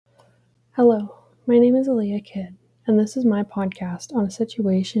Hello, my name is Aaliyah Kidd, and this is my podcast on a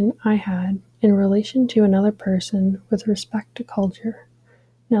situation I had in relation to another person with respect to culture.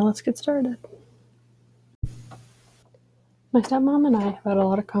 Now let's get started. My stepmom and I have had a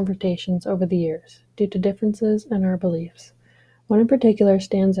lot of confrontations over the years due to differences in our beliefs. One in particular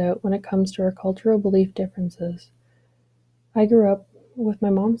stands out when it comes to our cultural belief differences. I grew up with my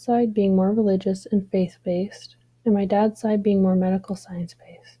mom's side being more religious and faith-based, and my dad's side being more medical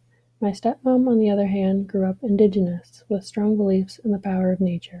science-based. My stepmom, on the other hand, grew up Indigenous, with strong beliefs in the power of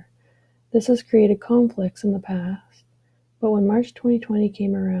nature. This has created conflicts in the past, but when March 2020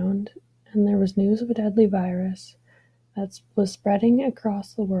 came around and there was news of a deadly virus that was spreading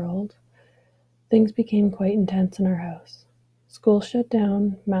across the world, things became quite intense in our house. School shut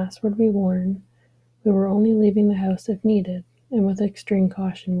down, masks would be worn, we were only leaving the house if needed, and with extreme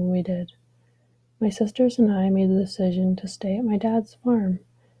caution when we did. My sisters and I made the decision to stay at my dad's farm.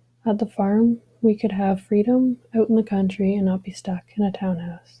 At the farm, we could have freedom out in the country and not be stuck in a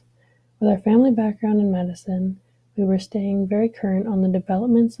townhouse. With our family background in medicine, we were staying very current on the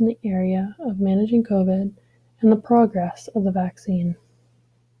developments in the area of managing COVID and the progress of the vaccine.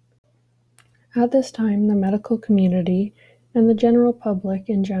 At this time, the medical community and the general public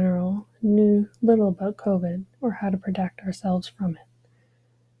in general knew little about COVID or how to protect ourselves from it.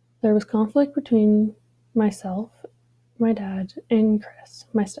 There was conflict between myself, my dad, and Chris,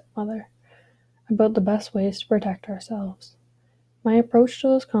 my stepmother, about the best ways to protect ourselves. My approach to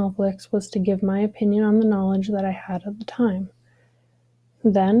those conflicts was to give my opinion on the knowledge that I had at the time.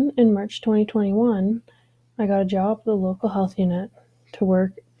 Then, in March 2021, I got a job at the local health unit to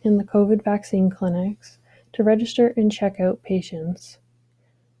work in the COVID vaccine clinics to register and check out patients.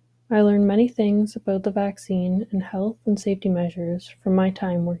 I learned many things about the vaccine and health and safety measures from my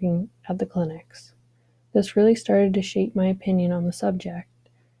time working at the clinics. This really started to shape my opinion on the subject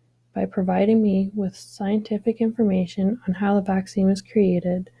by providing me with scientific information on how the vaccine was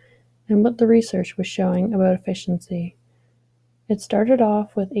created and what the research was showing about efficiency. It started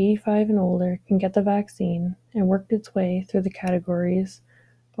off with 85 and older can get the vaccine and worked its way through the categories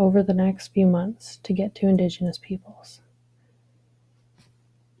over the next few months to get to Indigenous peoples.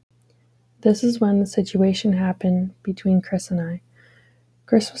 This is when the situation happened between Chris and I.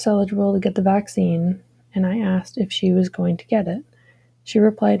 Chris was eligible to get the vaccine, and I asked if she was going to get it. She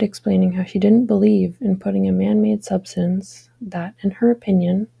replied explaining how she didn't believe in putting a man-made substance that, in her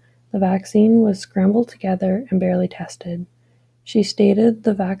opinion, the vaccine was scrambled together and barely tested. She stated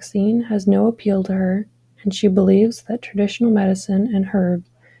the vaccine has no appeal to her, and she believes that traditional medicine and herbs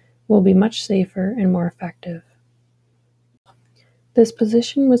will be much safer and more effective. This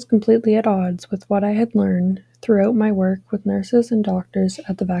position was completely at odds with what I had learned throughout my work with nurses and doctors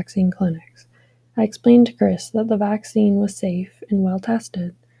at the vaccine clinics. I explained to Chris that the vaccine was safe and well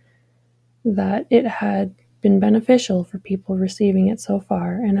tested, that it had been beneficial for people receiving it so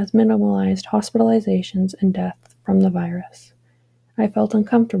far and has minimalized hospitalizations and death from the virus. I felt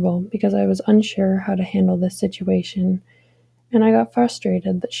uncomfortable because I was unsure how to handle this situation, and I got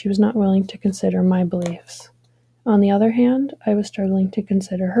frustrated that she was not willing to consider my beliefs. On the other hand, I was struggling to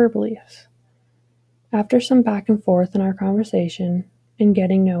consider her beliefs. After some back and forth in our conversation and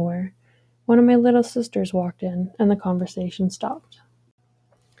getting nowhere, one of my little sisters walked in and the conversation stopped.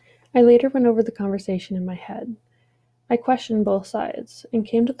 I later went over the conversation in my head. I questioned both sides and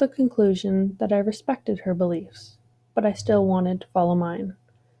came to the conclusion that I respected her beliefs, but I still wanted to follow mine.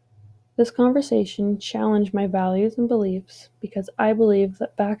 This conversation challenged my values and beliefs because I believe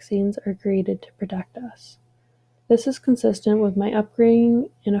that vaccines are created to protect us. This is consistent with my upbringing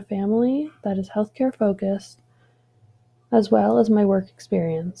in a family that is healthcare focused, as well as my work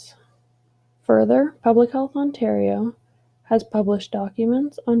experience. Further, Public Health Ontario has published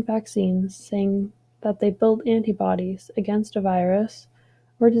documents on vaccines saying that they build antibodies against a virus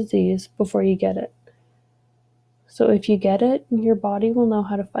or disease before you get it. So if you get it, your body will know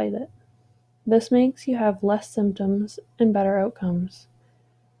how to fight it. This makes you have less symptoms and better outcomes.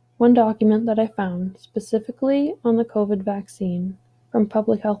 One document that I found, specifically on the COVID vaccine from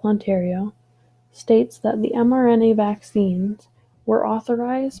Public Health Ontario, states that the mRNA vaccines were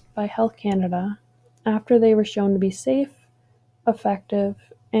authorized by Health Canada after they were shown to be safe, effective,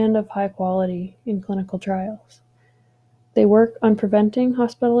 and of high quality in clinical trials. They work on preventing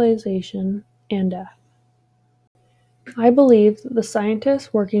hospitalization and death. I believe that the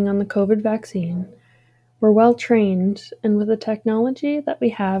scientists working on the COVID vaccine were well trained, and with the technology that we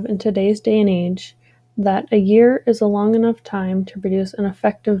have in today's day and age, that a year is a long enough time to produce an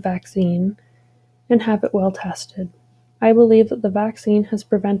effective vaccine and have it well tested. I believe that the vaccine has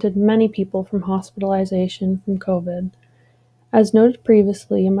prevented many people from hospitalization from COVID. As noted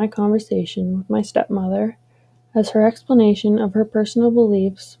previously in my conversation with my stepmother, as her explanation of her personal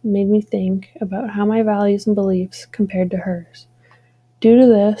beliefs made me think about how my values and beliefs compared to hers. Due to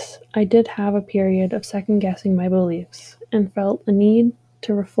this, I did have a period of second-guessing my beliefs and felt a need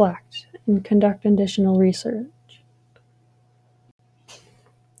to reflect and conduct additional research.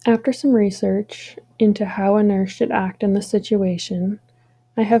 After some research into how a nurse should act in this situation,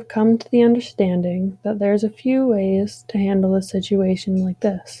 I have come to the understanding that there's a few ways to handle a situation like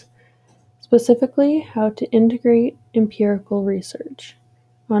this, specifically how to integrate empirical research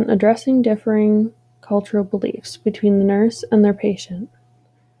on addressing differing cultural beliefs between the nurse and their patient.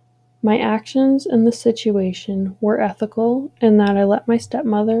 My actions in this situation were ethical in that I let my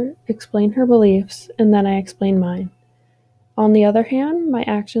stepmother explain her beliefs and then I explained mine. On the other hand, my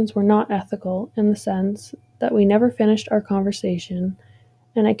actions were not ethical in the sense that we never finished our conversation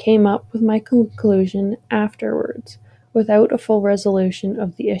and I came up with my conclusion afterwards without a full resolution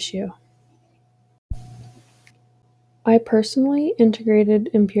of the issue. I personally integrated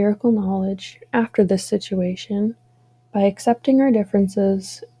empirical knowledge after this situation by accepting our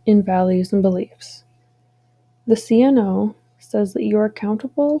differences in values and beliefs. The CNO says that you are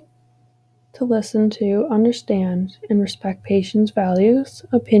accountable to listen to, understand, and respect patients' values,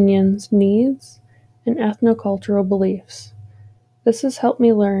 opinions, needs, and ethnocultural beliefs. This has helped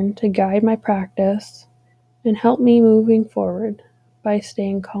me learn to guide my practice and help me moving forward by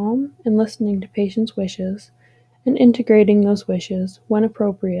staying calm and listening to patients' wishes and integrating those wishes, when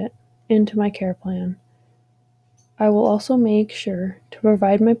appropriate, into my care plan. I will also make sure to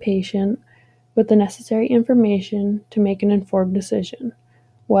provide my patient with the necessary information to make an informed decision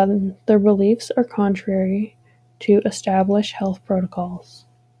when their beliefs are contrary to established health protocols.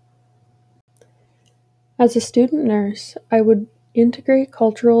 As a student nurse, I would integrate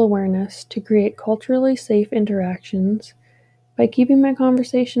cultural awareness to create culturally safe interactions by keeping my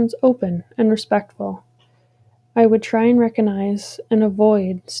conversations open and respectful. I would try and recognize and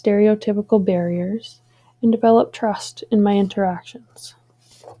avoid stereotypical barriers and develop trust in my interactions.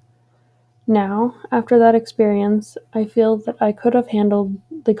 Now, after that experience, I feel that I could have handled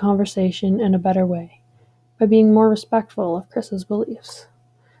the conversation in a better way by being more respectful of Chris's beliefs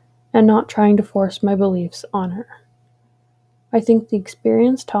and not trying to force my beliefs on her. I think the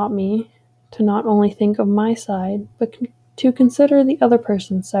experience taught me to not only think of my side, but to consider the other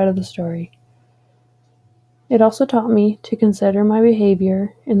person's side of the story. It also taught me to consider my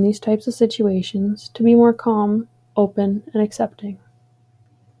behavior in these types of situations to be more calm, open, and accepting.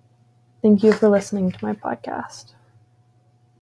 Thank you for listening to my podcast.